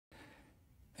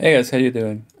Hey guys, how you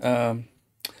doing?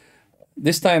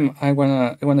 This time I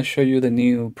wanna show you the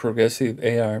new progressive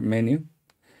AR menu.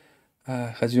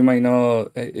 As you might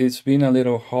know, it's been a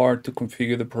little hard to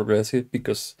configure the progressive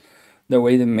because the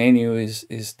way the menu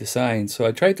is designed. So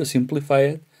I tried to simplify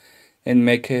it and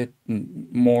make it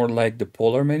more like the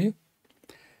Polar menu.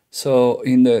 So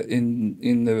in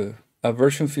the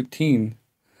version 15,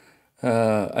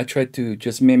 I tried to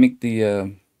just mimic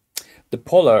the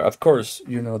Polar. Of course,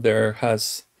 there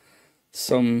has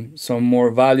some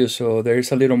more value, so there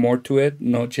is a little more to it,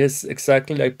 not just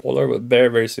exactly like Polar, but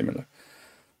very similar.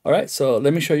 All right, so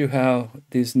let me show you how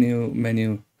this new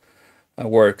menu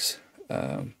works,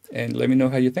 and let me know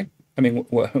how you think. I mean,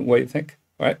 what you think.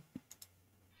 All right.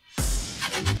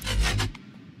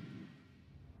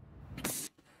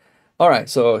 All right,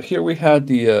 so here we have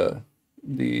the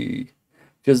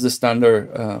just the standard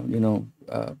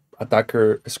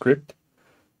attacker script.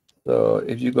 So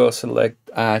if you go select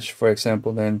Ash, for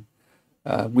example, then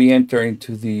we enter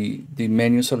into the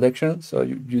menu selection. So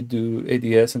you do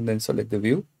ADS and then select the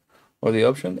view or the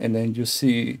option, and then you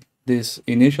see this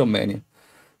initial menu.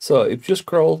 So if you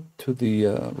scroll to the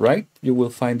right, you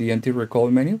will find the anti-recoil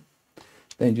menu.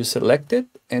 Then you select it,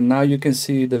 and now you can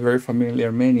see the very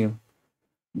familiar menu.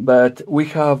 But we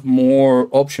have more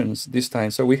options this time.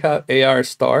 So we have AR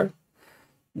star,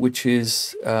 which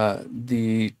is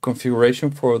the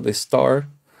configuration for the star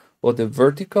or the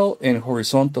vertical and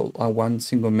horizontal on one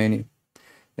single menu.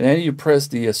 And then you press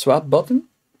the swap button,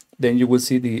 then you will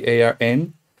see the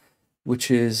ARN,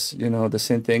 which is the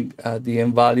same thing, the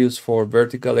N values for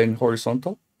vertical and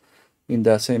horizontal in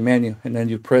the same menu. And then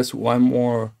you press one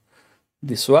more,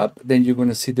 the swap, then you're going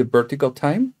to see the vertical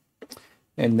time,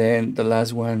 and then the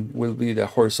last one will be the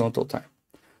horizontal time.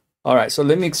 All right, so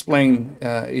let me explain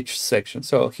each section.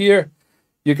 So here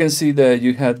you can see that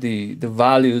you have the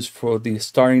values for the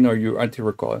starting or your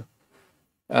anti-recoil.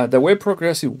 The way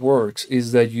progressive works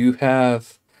is that you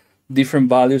have different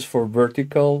values for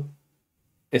vertical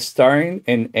starting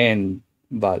and end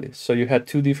values. So you had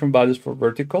two different values for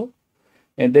vertical,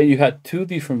 and then you had two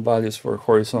different values for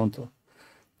horizontal.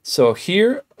 So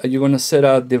here you're going to set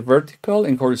out the vertical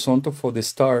and horizontal for the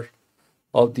start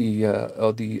of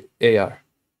the AR.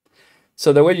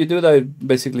 So the way you do that,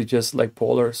 basically just like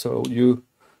Polar. So you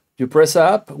press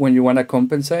up when you want to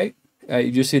compensate.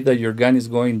 You see that your gun is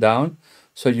going down,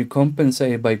 so you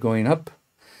compensate by going up.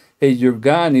 If your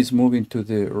gun is moving to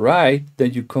the right,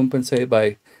 then you compensate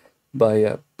by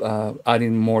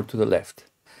adding more to the left.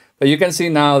 But you can see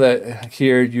now that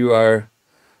here you are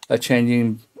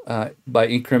changing by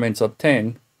increments of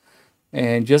 10.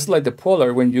 And just like the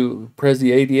Polar, when you press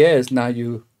the ADS, now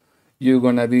you're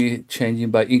gonna be changing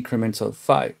by increments of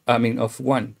of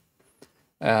 1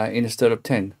 instead of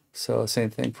 10. So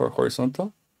same thing for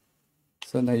horizontal.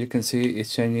 So now you can see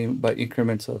it's changing by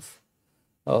increments of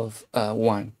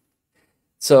 1.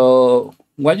 So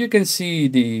when you can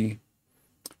see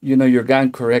your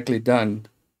gun correctly done,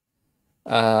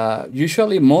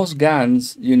 usually most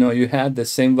guns, you had the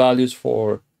same values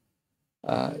for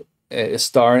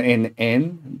star and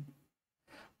N,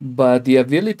 but the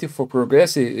ability for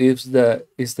progressive is that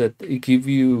it give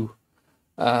you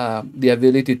the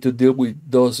ability to deal with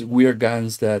those weird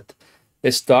guns that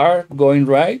start going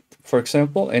right, for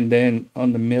example, and then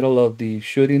on the middle of the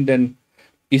shooting, then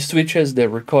it switches the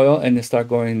recoil and it start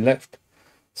going left.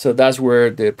 So that's where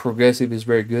the progressive is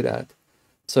very good at.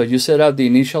 So you set up the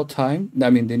initial time, the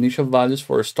initial values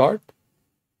for a start,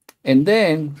 and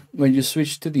then when you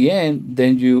switch to the end,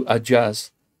 then you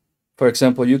adjust. For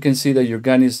example, you can see that your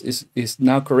gun is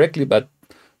now correctly, but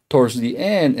towards the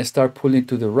end, it start pulling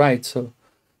to the right. So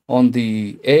on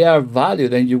the AR value,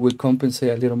 then you would compensate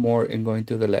a little more in going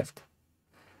to the left.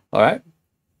 All right,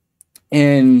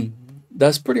 and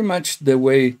that's pretty much the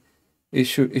way it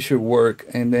should work.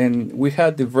 And then we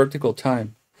had the vertical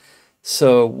time.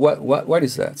 So what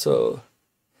is that? So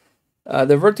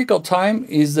the vertical time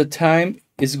is the time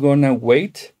it's gonna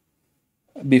wait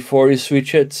before it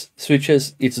switches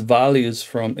its values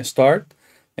from start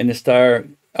and start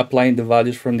applying the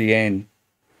values from the end.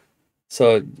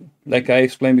 So like I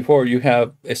explained before, you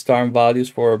have start values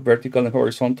for vertical and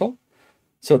horizontal.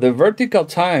 So the vertical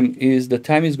time is the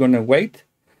time it's going to wait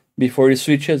before it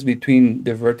switches between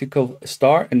the vertical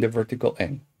start and the vertical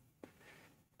end.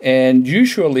 And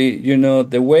usually,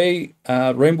 the way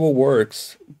Rainbow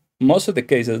works, most of the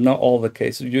cases, not all the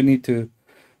cases, you need to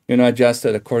adjust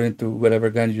it according to whatever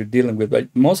gun you're dealing with. But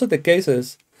most of the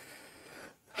cases,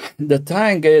 the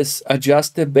time gets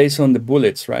adjusted based on the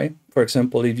bullets, right? For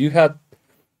example, if you have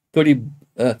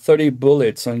 30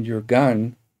 bullets on your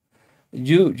gun,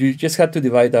 you just have to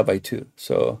divide that by 2.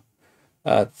 So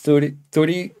 30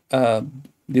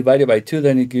 divided by 2,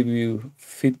 then it give you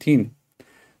 15.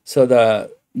 So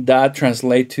that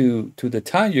translate to the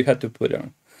time you had to put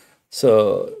on.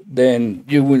 So then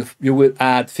you will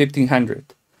add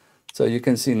 1500. So you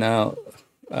can see now.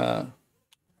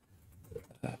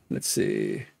 Let's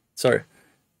see. Sorry.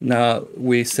 Now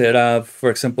we set up, for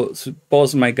example,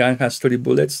 suppose my gun has 30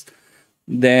 bullets.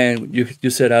 Then you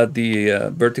set out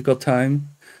the vertical time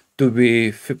to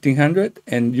be 1500,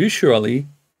 and usually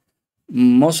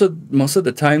most of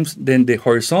the times, then the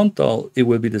horizontal it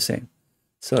will be the same.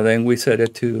 So then we set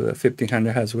it to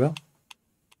 1500 as well.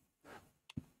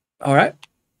 All right,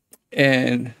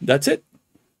 and that's it.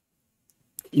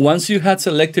 Once you had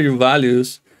selected your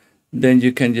values, then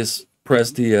you can just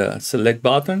press the select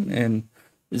button, and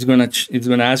it's gonna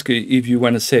ask you if you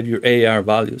want to save your AR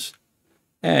values,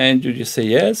 and you just say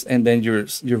yes, and then your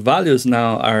values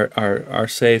now are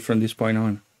saved from this point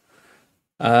on.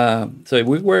 So if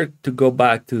we were to go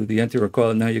back to the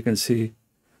anti-recoil, now you can see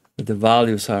that the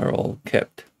values are all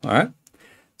kept. All right.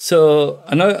 So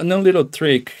another little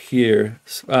trick here.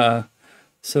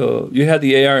 So you have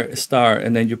the AR star,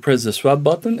 and then you press the swap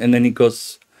button, and then it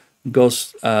goes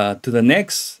to the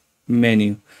next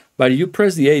menu. But you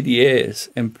press the ADS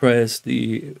and press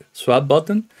the swap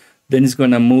button, then it's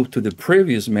gonna move to the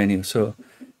previous menu. So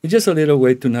it's just a little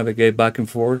way to navigate back and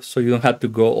forth, so you don't have to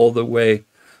go all the way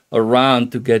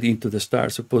around to get into the star.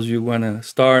 Suppose you wanna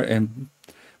start and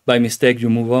by mistake you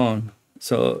move on.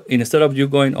 So instead of you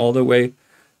going all the way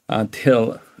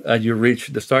until you reach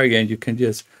the star again, you can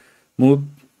just move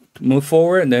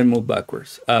forward and then move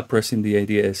backwards, pressing the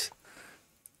ADS.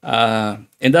 And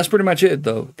that's pretty much it,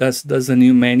 though. That's the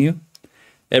new menu.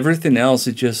 Everything else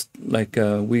is just like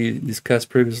we discussed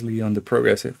previously on the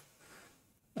progressive.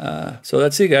 So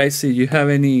that's it, guys. If you have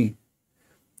any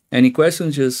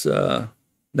questions, just let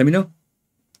me know.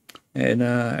 And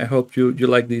I hope you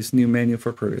like this new menu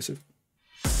for progressive.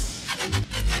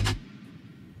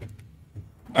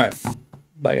 All right.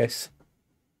 Bye, guys.